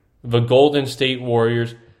 3, the Golden State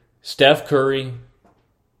Warriors. Steph Curry,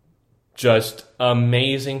 just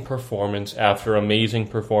amazing performance after amazing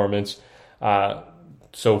performance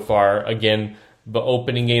so far. Again, the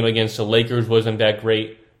opening game against the Lakers wasn't that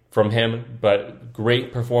great from him, but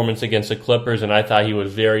great performance against the Clippers, and I thought he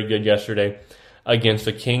was very good yesterday against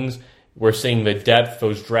the Kings. We're seeing the depth,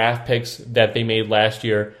 those draft picks that they made last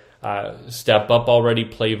year, step up already,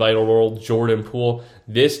 play vital role. Jordan Poole,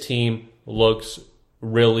 this team looks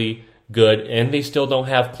really good, and they still don't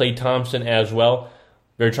have Klay Thompson as well.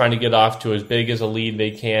 They're trying to get off to as big as a lead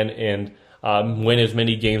they can and win as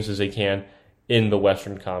many games as they can in the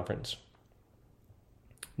Western Conference.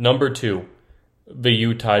 Number 2, the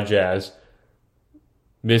Utah Jazz.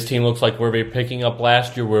 This team looks like where they were picking up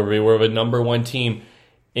last year, where they were the number 1 team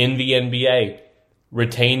in the NBA.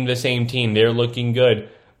 Retained the same team. They're looking good.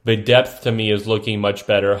 The depth to me is looking much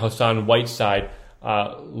better. Hassan Whiteside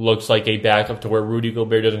looks like a backup to where Rudy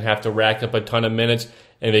Gobert doesn't have to rack up a ton of minutes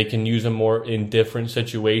and they can use him more in different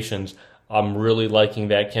situations. I'm really liking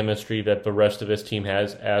that chemistry that the rest of this team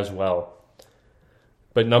has as well.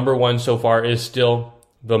 But number 1 so far is still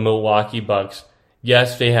the Milwaukee Bucks.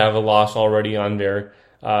 Yes, they have a loss already on their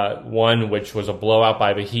one, which was a blowout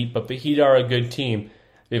by the Heat, but the Heat are a good team.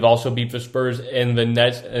 They've also beat the Spurs and the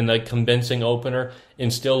Nets in a convincing opener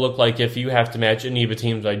and still look like if you have to match any of the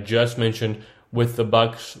teams I just mentioned with the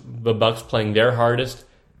Bucks playing their hardest,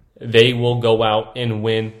 they will go out and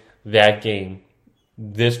win that game.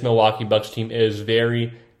 This Milwaukee Bucks team is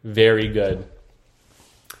very, very good.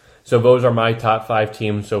 So those are my top 5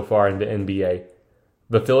 teams so far in the NBA.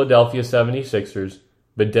 The Philadelphia 76ers,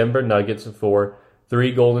 the Denver Nuggets 4,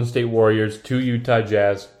 3 Golden State Warriors, 2 Utah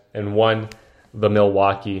Jazz, and 1 the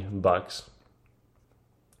Milwaukee Bucks.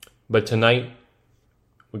 But tonight,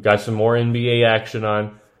 we've got some more NBA action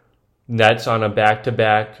on. Nets on a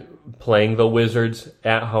back-to-back, playing the Wizards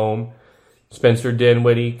at home. Spencer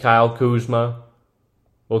Dinwiddie, Kyle Kuzma.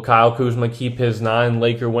 Will Kyle Kuzma keep his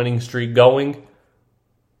non-Laker winning streak going?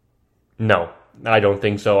 No, I don't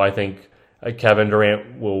think so. I think Kevin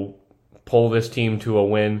Durant will pull this team to a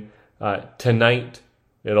win tonight.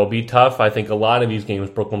 It'll be tough. I think a lot of these games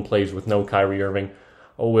Brooklyn plays with no Kyrie Irving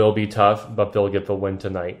will be tough, but they'll get the win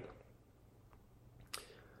tonight.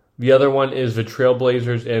 The other one is the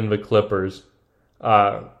Trailblazers and the Clippers.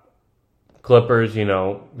 Clippers,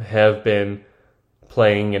 have been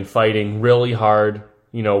playing and fighting really hard,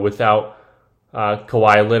 without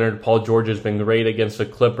Kawhi Leonard. Paul George has been great against the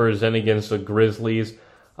Clippers and against the Grizzlies.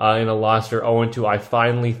 in a loss. They're 0-2. I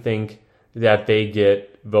finally think that they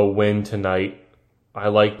get the win tonight. I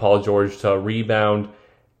like Paul George to rebound,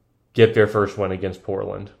 get their first win against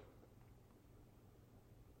Portland.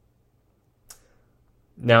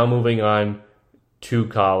 Now moving on to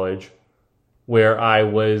college, where I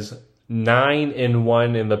was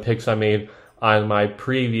 9-1 in the picks I made on my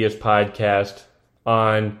previous podcast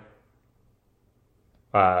on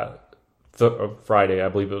Friday. I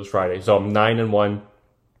believe it was Friday. So I'm 9-1.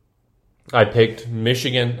 I picked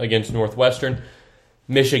Michigan against Northwestern.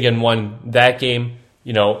 Michigan won that game.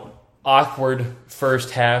 Awkward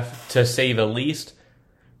first half to say the least,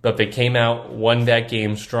 but they came out, won that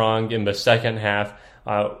game strong in the second half,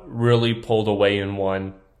 really pulled away and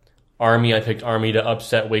won. Army, I picked Army to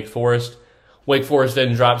upset Wake Forest. Wake Forest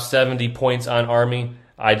then dropped 70 points on Army.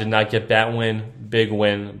 I did not get that win. Big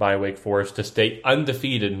win by Wake Forest to stay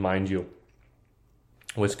undefeated, mind you.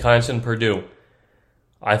 Wisconsin, Purdue.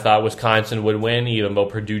 I thought Wisconsin would win, even though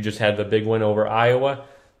Purdue just had the big win over Iowa.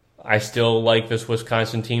 I still like this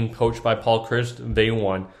Wisconsin team coached by Paul Chryst. They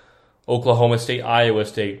won. Oklahoma State, Iowa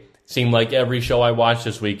State. Seemed like every show I watched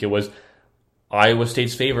this week, it was Iowa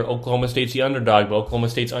State's favorite. Oklahoma State's the underdog, but Oklahoma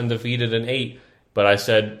State's undefeated in 8. But I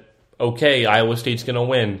said, okay, Iowa State's going to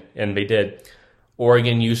win, and they did.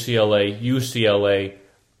 Oregon, UCLA. UCLA,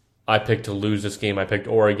 I picked to lose this game. I picked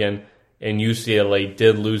Oregon, and UCLA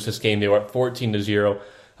did lose this game. They were up 14-0.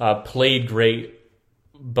 Played great,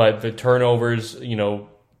 but the turnovers,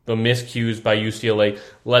 the miscues by UCLA,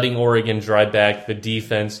 letting Oregon drive back the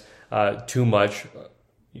defense too much.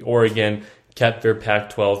 Oregon kept their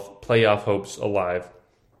Pac-12 playoff hopes alive.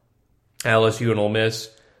 LSU and Ole Miss,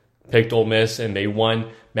 picked Ole Miss, and they won.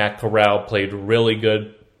 Matt Corral played really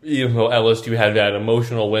good, even though LSU had that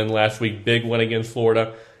emotional win last week, big win against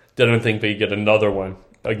Florida. Didn't think they'd get another one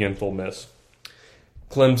against Ole Miss.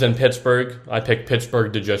 Clemson, Pittsburgh. I picked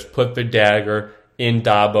Pittsburgh to just put the dagger in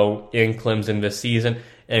Dabo, in Clemson this season,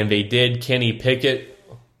 and they did. Kenny Pickett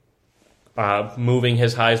moving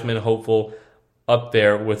his Heisman hopeful up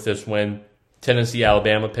there with this win. Tennessee,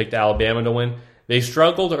 Alabama, picked Alabama to win. They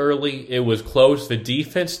struggled early. It was close. The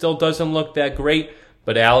defense still doesn't look that great,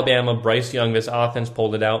 but Alabama, Bryce Young, this offense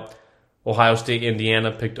pulled it out. Ohio State,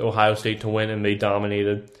 Indiana, picked Ohio State to win, and they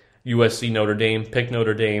dominated. USC, Notre Dame, picked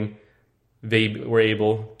Notre Dame. They were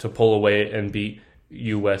able to pull away and beat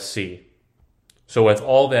USC. So with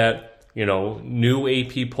all that, new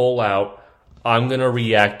AP poll out, I'm going to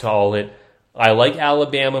react to all it. I like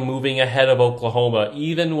Alabama moving ahead of Oklahoma.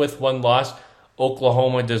 Even with one loss,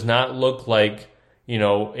 Oklahoma does not look like,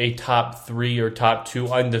 a top 3 or top 2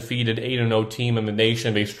 undefeated 8-0 team in the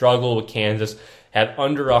nation. They struggled with Kansas, had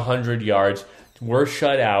under 100 yards, were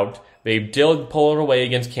shut out. They did pull it away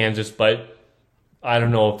against Kansas, but I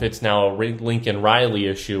don't know if it's now a Lincoln Riley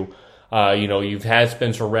issue. You've had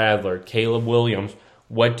Spencer Rattler, Caleb Williams.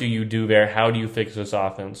 What do you do there? How do you fix this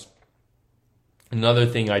offense? Another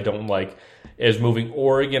thing I don't like is moving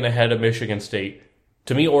Oregon ahead of Michigan State.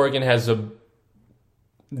 To me, Oregon has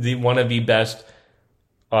one of the best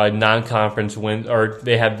non-conference wins, or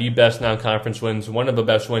they have the best non-conference wins, one of the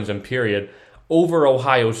best wins in period, over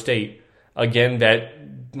Ohio State. Again, that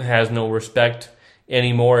has no respect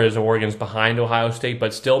anymore as Oregon's behind Ohio State,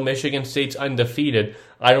 but still Michigan State's undefeated.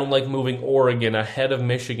 I don't like moving Oregon ahead of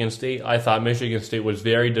Michigan State. I thought Michigan State was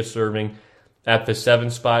very deserving at the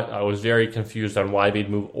 7th spot. I was very confused on why they'd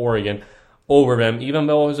move Oregon over them, even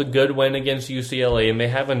though it was a good win against UCLA, and they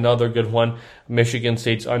have another good one. Michigan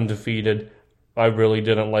State's undefeated. I really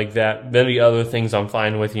didn't like that. Then the other things I'm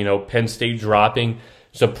fine with, Penn State dropping.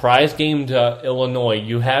 Surprise game to Illinois.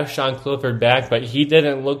 You have Sean Clifford back, but he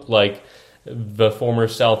didn't look like the former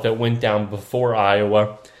South that went down before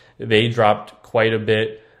Iowa. They dropped quite a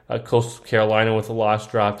bit. Coastal Carolina with a loss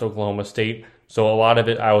dropped Oklahoma State. So a lot of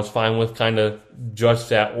it I was fine with. Kind of just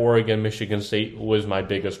that Oregon, Michigan State was my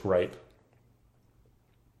biggest gripe.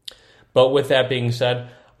 But with that being said,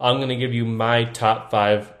 I'm going to give you my top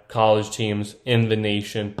 5 college teams in the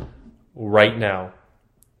nation right now.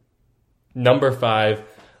 Number 5,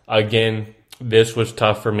 again, this was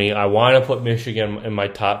tough for me. I want to put Michigan in my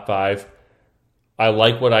top 5. I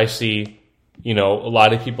like what I see. A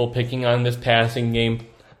lot of people picking on this passing game.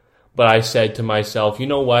 But I said to myself, you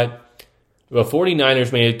know what? The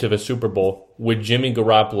 49ers made it to the Super Bowl with Jimmy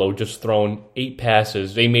Garoppolo just throwing 8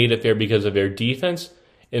 passes. They made it there because of their defense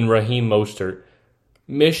and Raheem Mostert.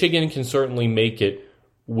 Michigan can certainly make it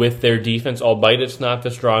with their defense, albeit it's not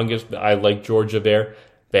the strongest. I like Georgia there.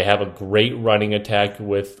 They have a great running attack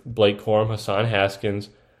with Blake Corum, Hassan Haskins.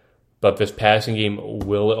 But this passing game,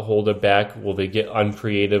 will it hold it back? Will they get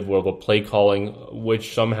uncreative? Will the play calling,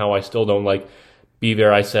 which somehow I still don't like, be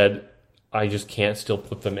there? I said, I just can't still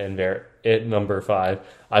put them in there at number 5.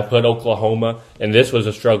 I put Oklahoma, and this was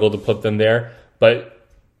a struggle to put them there, but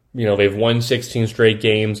they've won 16 straight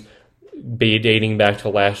games dating back to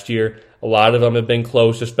last year. A lot of them have been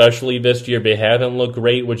close, especially this year. They haven't looked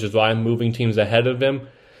great, which is why I'm moving teams ahead of them.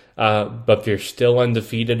 But they're still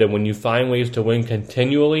undefeated, and when you find ways to win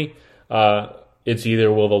continually, it's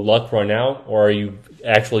either will the luck run out, or are you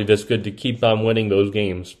actually this good to keep on winning those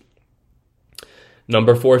games?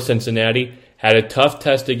 Number 4, Cincinnati, had a tough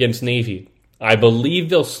test against Navy. I believe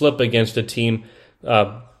they'll slip against a team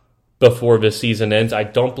before the season ends. I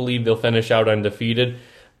don't believe they'll finish out undefeated.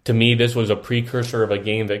 To me, this was a precursor of a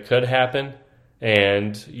game that could happen.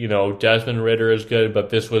 And, Desmond Ridder is good, but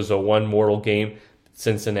this was a one mortal game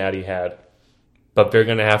Cincinnati had. But they're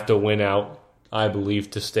going to have to win out, I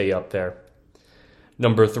believe, to stay up there.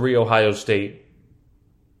 Number 3, Ohio State.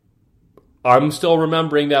 I'm still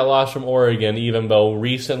remembering that loss from Oregon, even though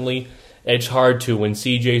recently it's hard to when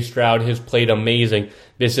C.J. Stroud has played amazing.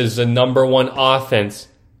 This is the number 1 offense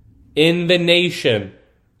in the nation.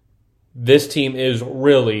 This team is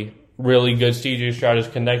really, really good. C.J. Stroud is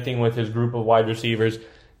connecting with his group of wide receivers.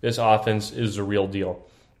 This offense is the real deal.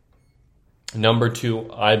 Number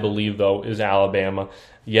 2, I believe, though, is Alabama.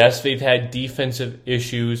 Yes, they've had defensive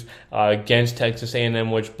issues against Texas A&M,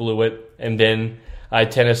 which blew it, and then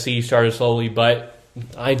Tennessee started slowly, but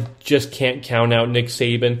I just can't count out Nick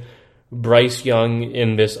Saban, Bryce Young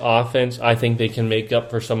in this offense. I think they can make up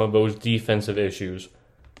for some of those defensive issues.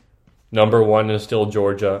 Number 1 is still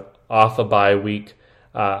Georgia, off a bye week,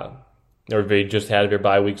 or they just had their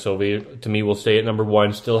bye week, so they, to me, will stay at number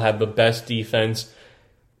 1, still have the best defense,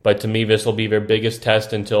 but to me, this will be their biggest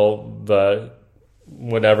test until the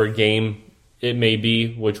whatever game it may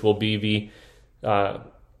be, which will be the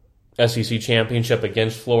SEC championship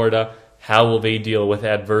against Florida. How will they deal with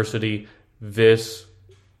adversity this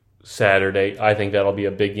Saturday? I think that'll be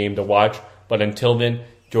a big game to watch. But until then,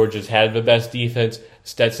 Georgia's had the best defense.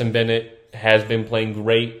 Stetson Bennett has been playing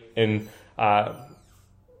great in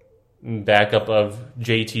backup of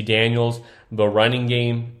JT Daniels. The running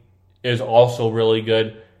game is also really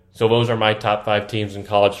good. So those are my top 5 teams in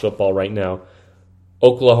college football right now.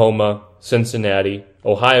 Oklahoma, Cincinnati,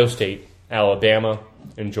 Ohio State, Alabama,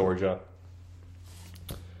 and Georgia.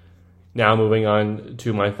 Now moving on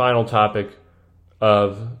to my final topic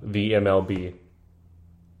of the MLB.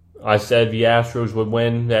 I said the Astros would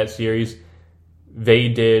win that series. They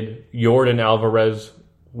did. Yordan Alvarez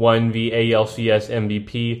won the ALCS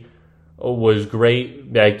MVP. Was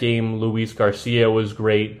great. That game, Luis Garcia was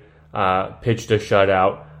great. Pitched a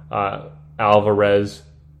shutout. Alvarez,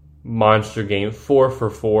 monster game, 4 for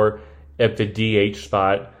 4 at the DH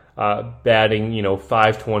spot. Batting,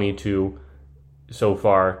 .522 so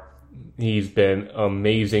far. He's been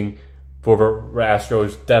amazing for the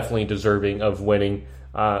Astros, definitely deserving of winning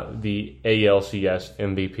the ALCS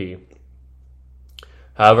MVP.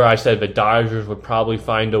 However, I said the Dodgers would probably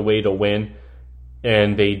find a way to win,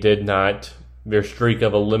 and they did not. Their streak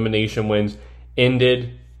of elimination wins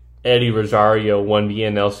ended. Eddie Rosario won the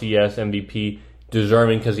NLCS MVP,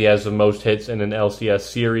 deserving because he has the most hits in an LCS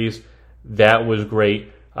series. That was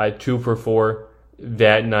great. 2 for 4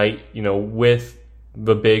 that night, with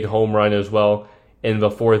the big home run as well in the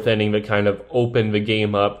 4th inning that kind of opened the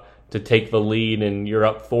game up to take the lead, and you're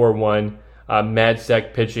up 4-1. Matt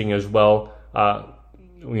Zeck pitching as well.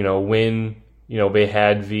 When they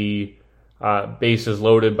had the bases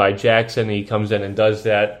loaded by Jackson, he comes in and does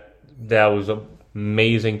that. That was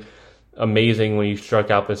amazing when he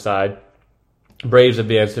struck out the side. Braves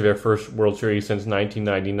advanced to their first World Series since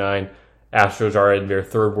 1999. Astros are in their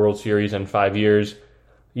 3rd World Series in 5 years.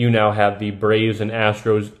 You now have the Braves and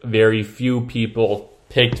Astros. Very few people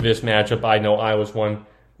picked this matchup. I know I was one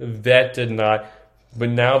that did not. But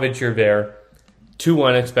now that you're there, 2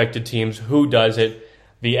 unexpected teams. Who does it?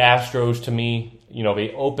 The Astros, to me,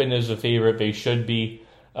 they open as a favorite. They should be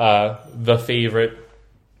the favorite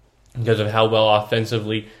because of how well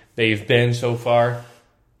offensively they've been so far.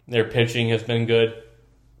 Their pitching has been good.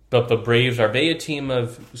 But the Braves, are they a team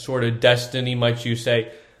of sort of destiny, might you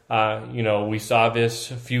say? We saw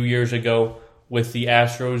this a few years ago with the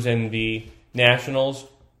Astros and the Nationals.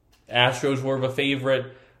 Astros were the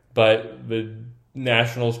favorite, but the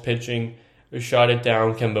Nationals pitching shot it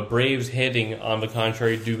down. Can the Braves hitting, on the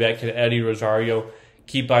contrary, do that? Can Eddie Rosario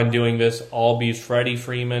keep on doing this? Albies, Freddie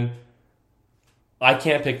Freeman. I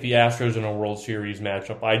can't pick the Astros in a World Series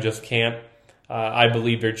matchup. I just can't. I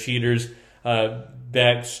believe they're cheaters.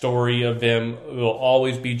 That story of them will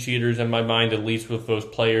always be cheaters in my mind, at least with those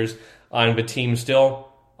players on the team still.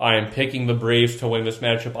 I am picking the Braves to win this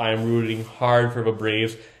matchup. I am rooting hard for the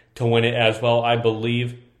Braves to win it as well. I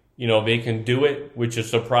believe, they can do it, which is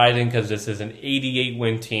surprising because this is an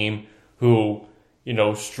 88-win team who,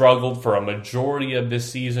 struggled for a majority of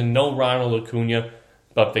this season. No Ronald Acuna,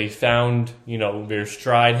 but they found, their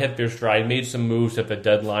stride, hit their stride, made some moves at the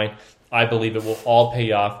deadline. I believe it will all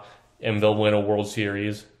pay off, and they'll win a World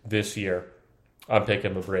Series this year. I'm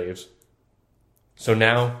picking the Braves. So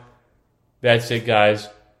now, that's it, guys.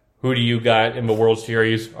 Who do you got in the World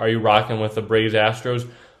Series? Are you rocking with the Braves Astros?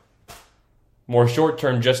 More short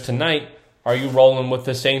term, just tonight, are you rolling with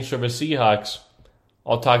the Saints or the Seahawks?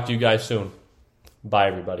 I'll talk to you guys soon. Bye,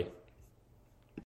 everybody.